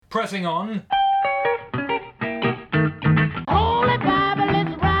Pressing on. Holy Bible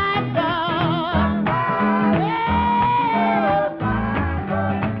is right, Lord.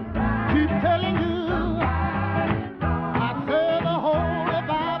 Keep telling you, I say the Holy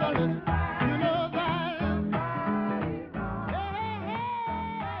Bible is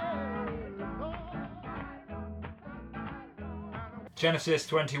Genesis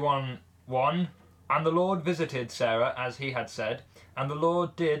 21:1. And the Lord visited Sarah as he had said, and the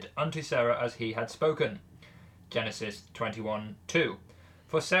Lord did unto Sarah as he had spoken. Genesis 21:2.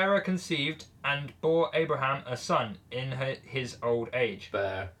 For Sarah conceived and bore Abraham a son in his old age.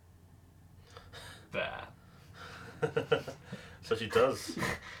 Bear. So she does.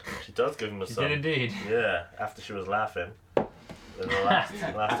 She does give him a son. She did indeed. Yeah, after she was laughing. In the last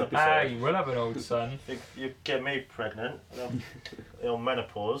episode. You will have an old son. You get me pregnant. You're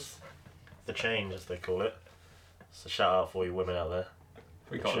menopause. The change, as they call it. So shout out for you women out there.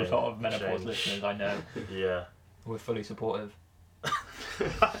 We got a lot of menopause listeners, I know. Yeah. We're fully supportive.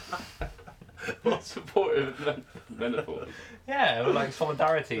 What supportive menopause? Yeah, we're like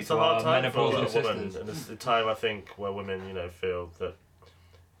solidarity It's to a hard our time for a menopausal woman, sisters. and it's the time I think where women, feel that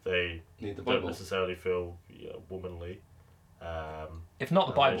they Need the don't Bible. necessarily feel womanly. If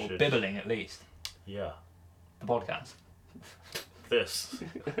not the and they Bible, should- bibbling at least. Yeah. The podcast. This.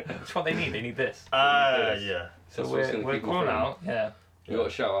 That's what they need. They need this. Yeah. So That's what's gonna we're keep them calling free. out. Yeah. You got a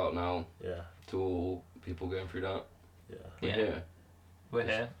shout out now Yeah. to all people going through that. Yeah. We're Yeah. here. We're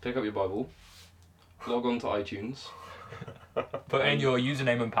here. Pick up your Bible, log on to iTunes, Put in your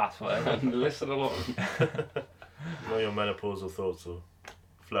username and password. and listen along. Know your menopausal thoughts will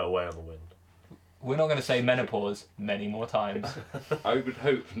float away on the wind. We're not going to say menopause many more times. I would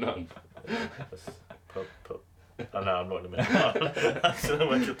hope none. I know, I'm not in a minute. That's going to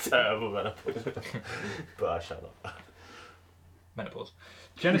make a terrible menopause. But I shall not. Menopause.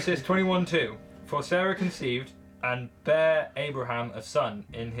 Genesis 21:2. For Sarah conceived and bare Abraham a son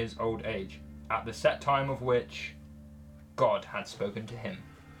in his old age, at the set time of which God had spoken to him.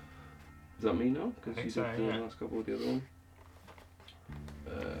 Is that me now? Because think you so, did the yeah. last couple of the other one.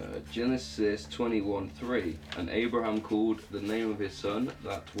 Genesis 21:3. And Abraham called the name of his son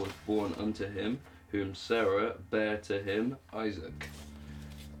that was born unto him, whom Sarah bare to him, Isaac.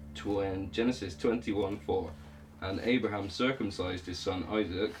 Genesis 21:4. And Abraham circumcised his son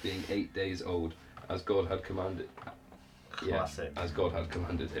Isaac, being 8 days old, as God had commanded. Classic. Yeah, as God had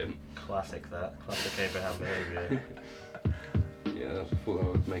commanded him. Classic that. Classic Abraham behaviour. Yeah, I thought I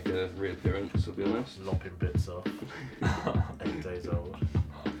would make a reappearance, to be honest. Lopping bits off. 8 days old.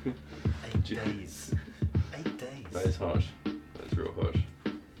 8 days. 8 days. That is harsh. That is real harsh.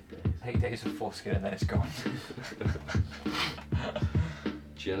 8 days of foreskin and then it's gone.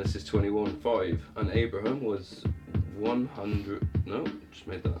 Genesis 21:5. And Abraham was 100. No, just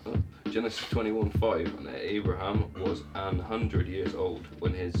made that up. Genesis 21:5. And Abraham was 100 years old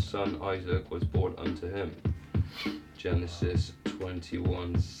when his son Isaac was born unto him. Genesis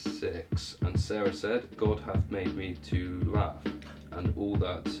 21:6. And Sarah said, God hath made me to laugh, and all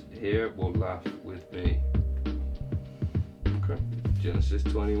that hear will laugh with me. Okay. Genesis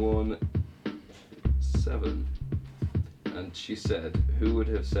 21:7. And she said, who would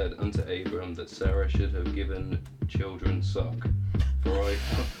have said unto Abram that Sarah should have given children suck? For I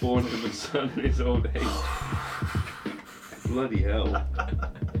have borne him a son in his old age. Bloody hell.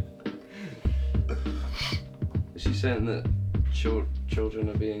 Is she saying that children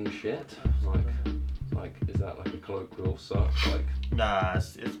are being shit? Like, is that like a colloquial suck? Like, Nah,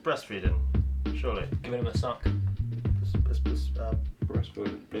 it's breastfeeding. Surely. Giving him a suck. breastfeeding? Yeah,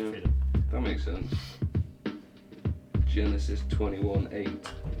 Breastfeeding. that makes sense. Genesis 21:8.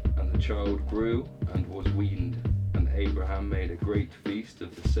 And the child grew and was weaned, and Abraham made a great feast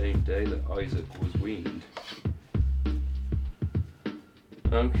of the same day that Isaac was weaned.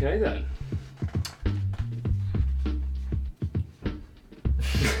 Okay then.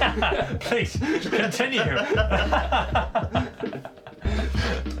 Please, continue.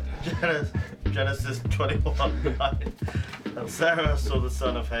 Genesis 21:9. And Sarah saw the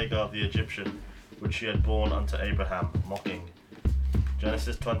son of Hagar the Egyptian, which she had borne unto Abraham, mocking.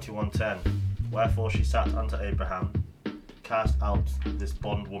 Genesis 21:10. Wherefore she sat unto Abraham, cast out this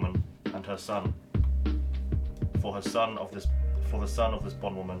bondwoman and her son. For the son of this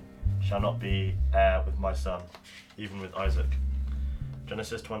bondwoman shall not be heir with my son, even with Isaac.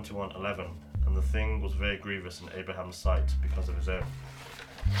 Genesis 21:11. And the thing was very grievous in Abraham's sight because of his own.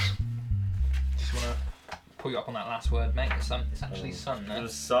 Just want to pull you up on that last word, mate. It's actually son, no? The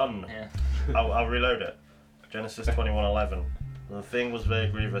son. Yeah. I'll reload it. Genesis 21:11. The thing was very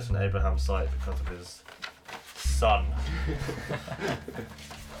grievous in Abraham's sight because of his son.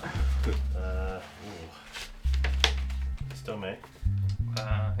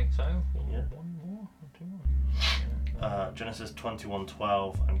 Genesis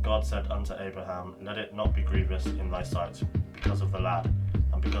 21:12, and God said unto Abraham, Let it not be grievous in thy sight, because of the lad,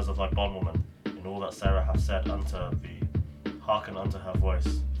 and because of thy bondwoman, in all that Sarah hath said unto thee. Hearken unto her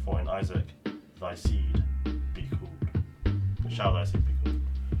voice, for in Isaac thy seed be called. Shall thy seed be called?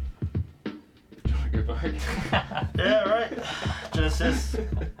 Try to go back. Yeah, right. Genesis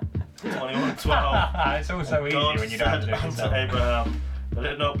 21:12. It's all so easy God when you don't have to said do it unto yourself. Abraham, Let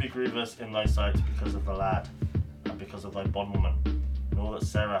it not be grievous in thy sight because of the lad, and because of thy bondwoman, and all that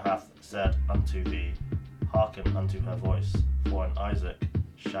Sarah hath said unto thee. Hearken unto her voice, for in Isaac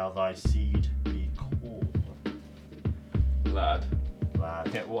shall thy seed be called. Lad.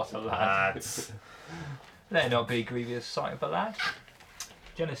 Lad. Yeah, what a lad. Lads. Let it not be grievous sight of a lad.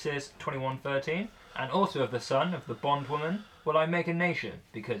 Genesis 21:13. And also of the son of the bondwoman will I make a nation,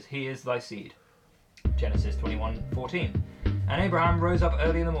 because he is thy seed. Genesis 21:14. And Abraham rose up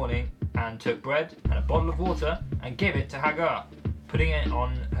early in the morning, and took bread and a bottle of water, and gave it to Hagar, putting it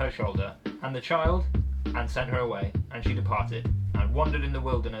on her shoulder, and the child, and sent her away. And she departed, and wandered in the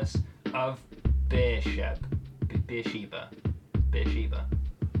wilderness of Beersheba.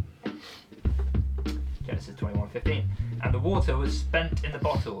 Genesis 21:15. And the water was spent in the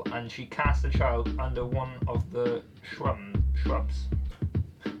bottle, and she cast the child under one of the shrubs.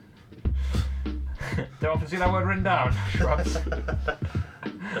 Don't often see that word written down. Shrubs.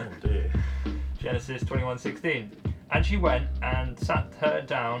 Oh dear. Genesis 21:16. And she went and sat her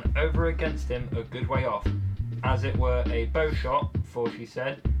down over against him a good way off, as it were a bow shot, for she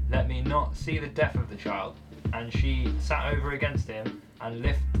said, Let me not see the death of the child. And she sat over against him, and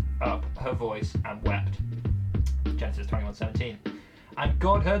lifted up her voice, and wept. Genesis 21:17. And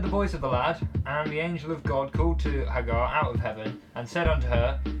God heard the voice of the lad, and the angel of God called to Hagar out of heaven, and said unto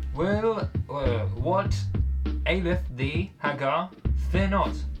her, What aileth thee, Hagar? Fear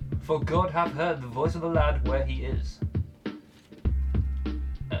not, for God hath heard the voice of the lad where he is.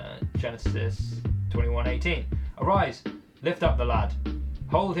 Genesis 21:18. Arise, lift up the lad,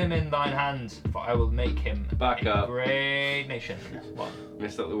 hold him in thine hands, for I will make him Back a up. great nation. What?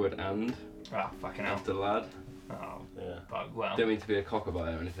 Missed out the word and Ah, fucking hell. after lad. Oh, Yeah. but, well. Don't mean to be a cock about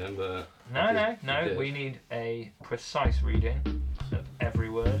it or anything, but No. did. We need a precise reading of every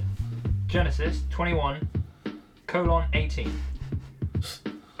word. Genesis 21:18.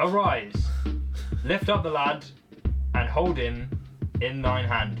 Arise, lift up the lad, and hold him in thine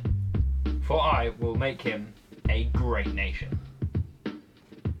hand, for I will make him a great nation.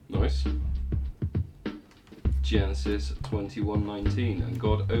 Nice. Genesis 21:19, and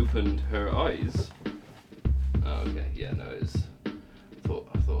God opened her eyes. Oh, okay, yeah, no, it's. I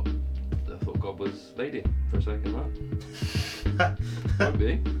thought God was lady for a second. That might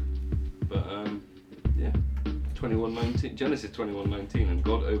be, but yeah. 21:19, Genesis 21:19, and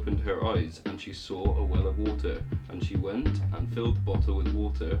God opened her eyes, and she saw a well of water, and she went and filled the bottle with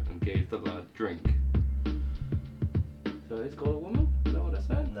water, and gave the lad drink. So it's got a woman. Is that what I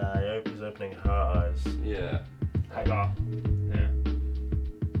said? Nah, he's opening her eyes. Yeah. Hagar. Yeah.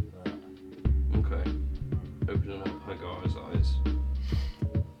 Okay. Opening up Hagar's eyes.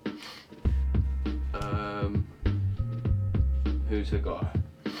 Who's Hagar?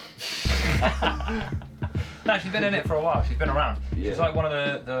 No, she's been in it for a while. She's been around. Yeah. She's like one of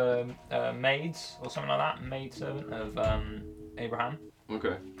the maids or something like that, maid servant of Abraham.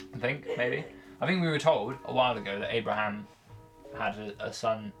 Okay. I think, maybe. I think we were told a while ago that Abraham had a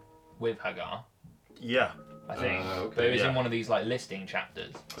son with Hagar, Yeah. I think. Okay, But it was yeah. in one of these like listing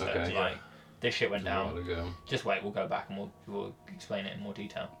chapters. So Okay. it's like, this shit went A while down. ago. Just wait, we'll go back and we'll explain it in more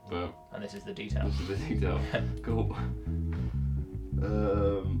detail. Well, And this is the detail. this is the detail. Cool.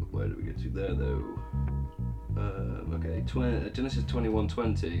 Where did we get to there though? Okay, Genesis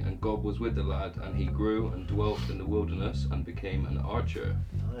 21:20, and God was with the lad, and he grew and dwelt in the wilderness and became an archer.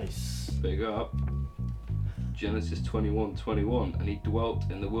 Nice. Big up. Genesis 21:21, and he dwelt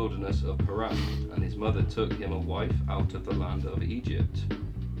in the wilderness of Paran, and his mother took him a wife out of the land of Egypt.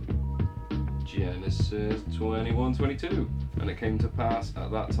 Genesis 21:22, and it came to pass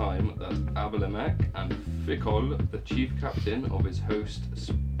at that time that Abimelech and Phicol, the chief captain of his host,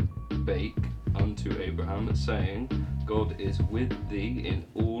 spake unto Abraham, saying, God is with thee in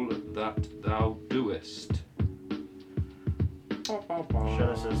all that thou doest.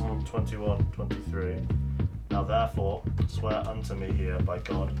 Genesis 21:23. Now therefore swear unto me here by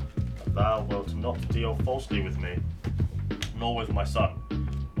God that thou wilt not deal falsely with me, nor with my son,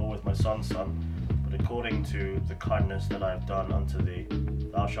 nor with my son's son, but according to the kindness that I have done unto thee,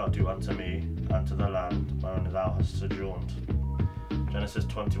 thou shalt do unto me and to the land wherein thou hast sojourned. Genesis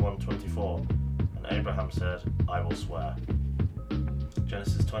 21:24. And Abraham said, I will swear.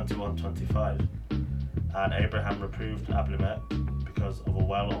 Genesis 21:25. And Abraham reproved Abimelech because of a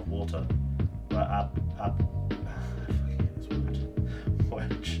well of water, where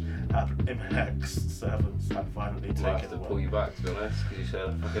which Abimelech's servants had violently We'll have taken to away. pull you back, to be honest, because you said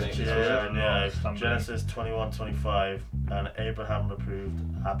a fucking English Yeah, word. yeah. Stumbling. Genesis 21:25, and Abraham reproved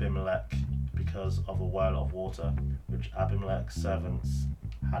Abimelech because of a well of water, which Abimelech's servants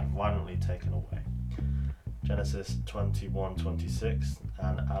had violently taken away. Genesis 21:26,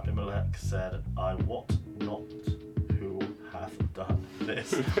 and Abimelech said, I wot not who hath done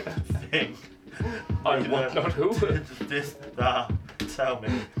this thing. I wot not who. Did this thou tell me,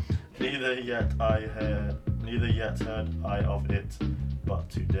 neither yet heard I of it, but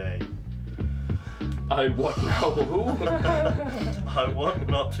today. I what now who? I want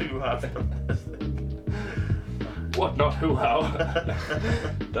not to have done this thing. What not who how?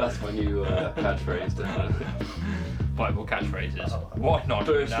 That's my new catchphrase, isn't it? Bible catchphrases. Oh. What not?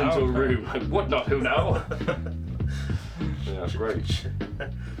 Burst now? into a room. What not who now? Yeah, great.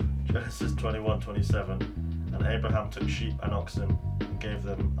 Genesis 21:27, and Abraham took sheep and oxen and gave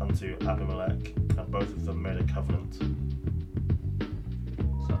them unto Abimelech, and both of them made a covenant. Is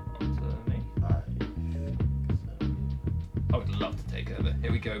that on to me? I would love to take over.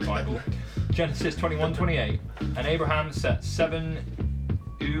 Here we go, Bible. Genesis 21:28. And Abraham set 7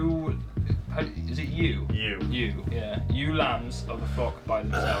 ewe. Is it ewe? Ewe, yeah. Ewe lambs of the flock by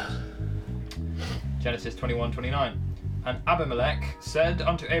themselves. Genesis 21:29. And Abimelech said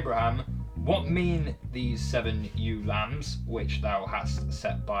unto Abraham, What mean these 7 ewe lambs which thou hast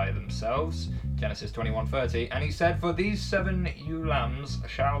set by themselves? Genesis 21:30. And he said, For these 7 ewe lambs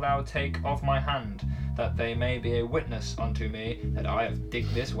shalt thou take of my hand, that they may be a witness unto me that I have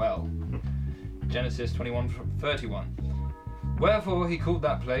digged this well. Genesis 21:31. Wherefore he called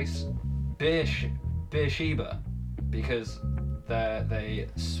that place Beersheba, because there they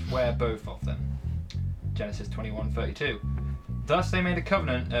swear both of them. Genesis 21:32. Thus they made a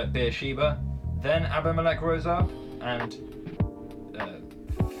covenant at Beersheba. Then Abimelech rose up, and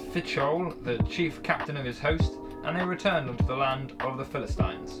Phicol, the chief captain of his host, and they returned unto the land of the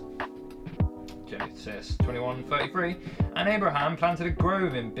Philistines. Genesis 21:33. And Abraham planted a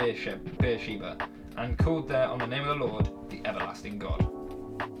grove in Beersheba, and called there on the name of the Lord, the everlasting God.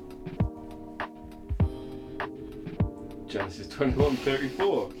 Genesis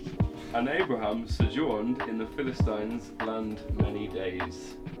 21:34. And Abraham sojourned in the Philistines' land many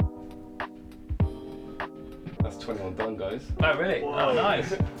days. That's 21 done, guys. Oh really? Whoa. Oh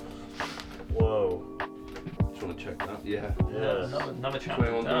nice. Whoa. Just want to check that. Yeah. Yeah. Another chapter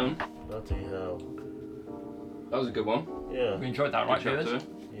 21 done. done. Bloody hell. That was a good one. Yeah. We enjoyed that, right, Good viewers?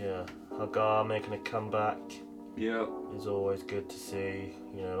 chapter. Yeah. Hagar making a comeback Yeah. is always good to see.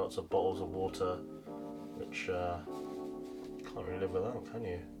 You know, lots of bottles of water, which can't really live without, can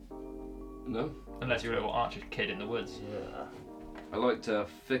you? No. Unless you're a little archer kid in the woods. Yeah. I liked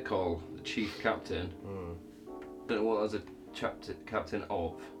Phicol, the chief captain. Mm. Don't know what I was a captain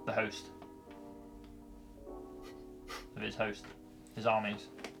of. The host. Of his host. His armies.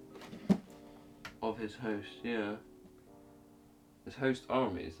 Of his host, yeah. His host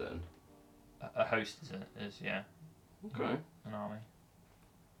armies then. A host is yeah, Okay. an army.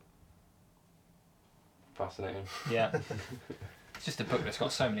 Fascinating. Yeah. It's just a book that's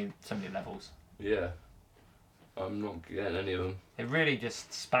got so many levels. Yeah. I'm not getting any of them. It really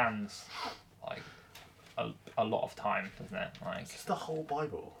just spans like a lot of time, doesn't it? Like It's the whole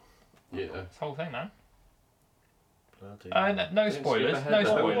Bible. Yeah. this whole thing, man. Bloody No skip spoilers. ahead No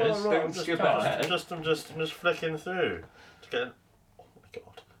then. spoilers. Oh, right, Don't I'm just- skip Go on. ahead. I'm just flicking through to get. Oh my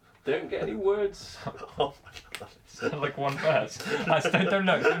god! Don't get any words. Oh my god! Like one verse. Don't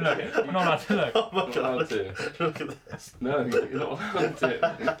look. Don't look. We're not allowed to look. Oh my Not god! allowed Look at this. No, you're not allowed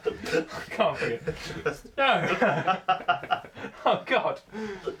to. I can't forget. No. Oh God.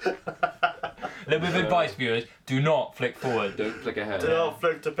 Little bit of advice, viewers: do not flick forward. Don't click ahead. Do not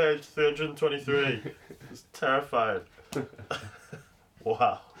flick to page 323. It's terrifying.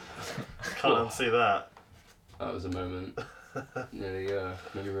 Wow! Can't unsee that. That was a moment. Nearly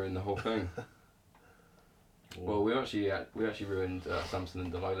ruined the whole thing. Well, we actually ruined Samson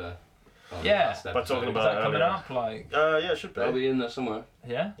and Delilah. Yeah. last By episode. talking Is about- that coming earlier. up? Like, Yeah, it should be. That'll be in there somewhere.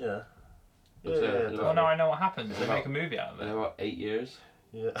 yeah. Yeah. That's it. Yeah. Oh no, I know what happens. They About- make a movie out of In it. about 8 years,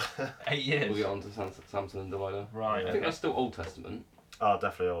 Yeah. 8 we'll years. get on to Samson and Delilah. Right. I think Okay. that's still Old Testament. Oh,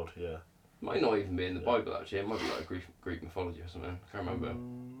 definitely old. Yeah. Might not even be in the Bible actually. It might be like Greek mythology or something. I can't remember.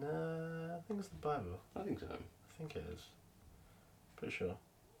 No, I think it's the Bible. I think so. I think it is. Pretty sure.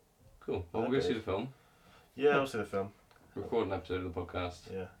 Cool. Well, we'll go see the film. Yeah, I'll see the film. Record an episode of the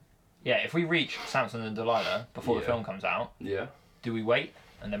podcast. Yeah. Yeah, if we reach Samson and Delilah before the Yeah. film comes out, Yeah. do we wait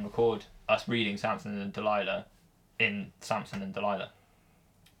and then record us reading Samson and Delilah in Samson and Delilah.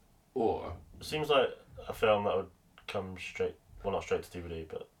 Or It seems like a film that would come straight, well, not straight to DVD,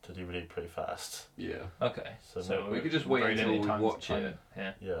 but to DVD pretty fast. yeah, Okay. So we could just wait very until little we time to watch time it.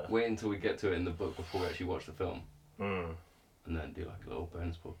 Yeah. Yeah. wait until we get to it in the book before we actually watch the film, Mm. and then do like a little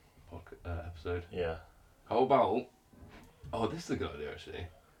bonus episode. Yeah. How about? Oh, this is a good idea actually.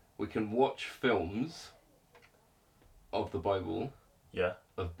 We can watch films of the Bible Yeah.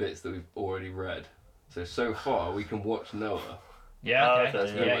 of bits that we've already read. So far we can watch Noah. Yeah. Oh, Okay. okay,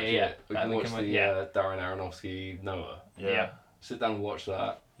 That's yeah. pretty Yeah. much Yeah. it. We can watch the yeah. Darren Aronofsky Noah. Yeah. Sit down and watch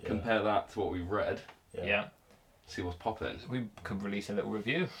that. Yeah. Compare that to what we've read. Yeah. See what's popping. We could release a little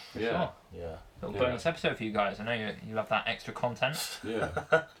review. For Yeah. Sure. Yeah. Little Yeah. bonus episode for you guys. I know you love that extra content.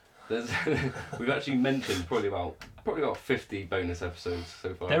 Yeah. There's we've actually mentioned probably about 50 bonus episodes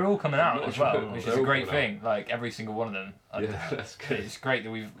so far. They're all coming out Not as sure. well, which is They're a all great coming thing. Like every single one of them. Yeah, that's good. It's great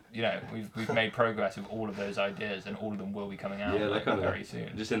that we've made progress with all of those ideas, and all of them will be coming out Yeah, they're like, kind of very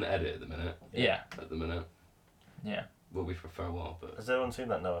soon. just in the edit at the minute. Yeah. At the minute, Yeah. will be for a fair while, but Has anyone seen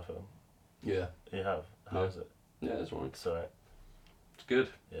that Noah film? yeah, You have? How No. is it? yeah, it's alright. It's alright. It's good.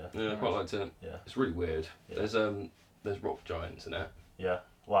 Yeah. Yeah, I quite liked it. Yeah. It's really weird. Yeah. There's rock giants in it. Yeah.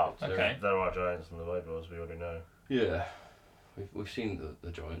 Wow. So Okay. there are giants in the Bible, as we already know. Yeah, we've seen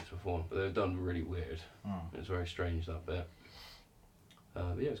the giants before, but they've done really weird. Mm. It's very strange that bit.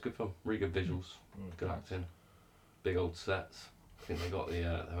 But yeah, it's good fun. Really good visuals. Mm. Good acting. Big old sets. I think they got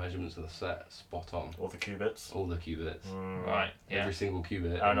the measurements of the set spot on. All the qubits. All the qubits. Mm. Right. Yeah. Every single qubit.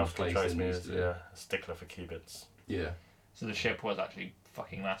 in the Aronofsky place tries it me needs as to be. a stickler for qubits. Yeah. So the ship was actually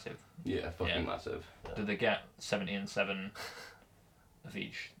fucking massive. Yeah, fucking Yeah. massive. Did they get 70 and 7 of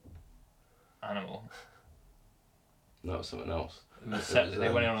each animal? That was something else. It was It was, they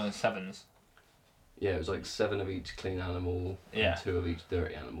went in on the 7s. Yeah, it was like 7 of each clean animal Yeah. and 2 of each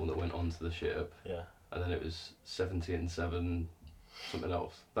dirty animal that went onto the ship. Yeah. And then it was 70 and 7 something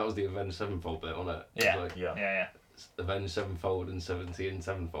else. That was the Avenged Sevenfold bit on it. Yeah. It was like Yeah. Yeah. Avenged Sevenfold and 70 and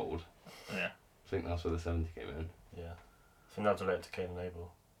Sevenfold. Yeah. I think that's where the 70 came in. Yeah. I think that's related to Cain and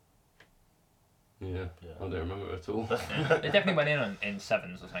Abel. Yeah. Yeah. I don't remember it at all. Yeah. They definitely went in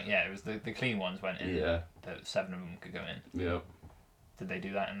 7s or something. Yeah, it was the clean ones went in. Yeah. The 7 of them could go in. Yeah. Did they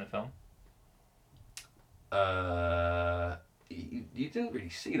do that in the film? You didn't really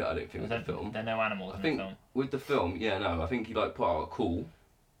see that, I don't think, with the film. There are no animals I in think the film. with the film, yeah, no, I think he like put out a call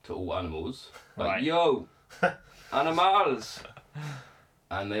to all animals, like Right. yo, animals,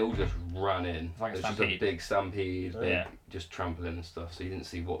 and they all just ran in. It's like a It was just a stampede. big stampede, big, Yeah. just trampling and stuff. So you didn't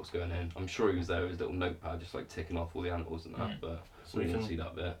see what was going in. I'm sure he was there with his little notepad, just like ticking off all the animals and that, Mm. but So we we didn't can- see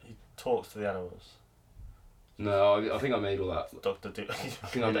that bit. He talks to the animals. No, I think I made all that. Dr. Do. I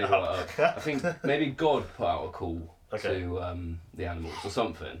think I made all that up. I think maybe God put out a call Okay. to the animals or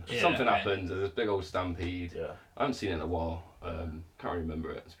something. Yeah, Something okay. happened. There's this big old stampede. Yeah. I haven't seen it in a while. Can't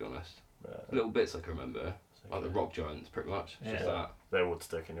remember it, to be honest. Little bits I can remember, like the rock giants, pretty much. It's just Yeah. They would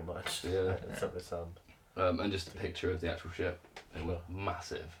stick in your mind. Yeah. That's how they sound. that. And just a picture of the actual ship. It was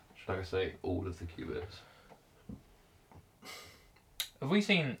massive. Like I say, all of the qubits. Have we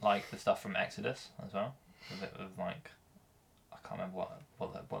seen like the stuff from Exodus as well? A bit of like, I can't remember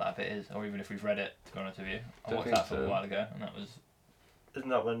what that bit is, or even if we've read it. To be honest with you, I Don't watched think that for so. a while ago, and that was Isn't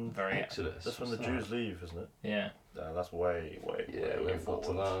that when? very Exodus. That's when the what's Jews that? leave, isn't it? yeah. Yeah, that's way. Yeah, we haven't got to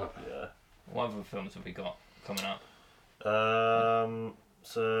forward. that. What other films have we got coming up? Yeah.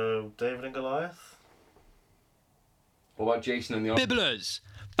 So David and Goliath. What about Jason and the Bibblers,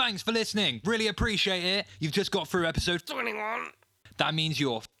 thanks for listening. Really appreciate it. You've just got through episode 21. That means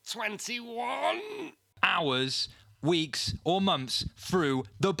you're 21 hours, weeks, or months through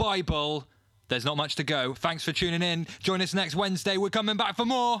the Bible. There's not much to go. Thanks for tuning in. Join us next Wednesday. We're coming back for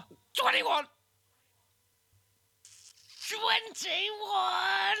more. 21.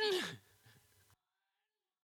 21.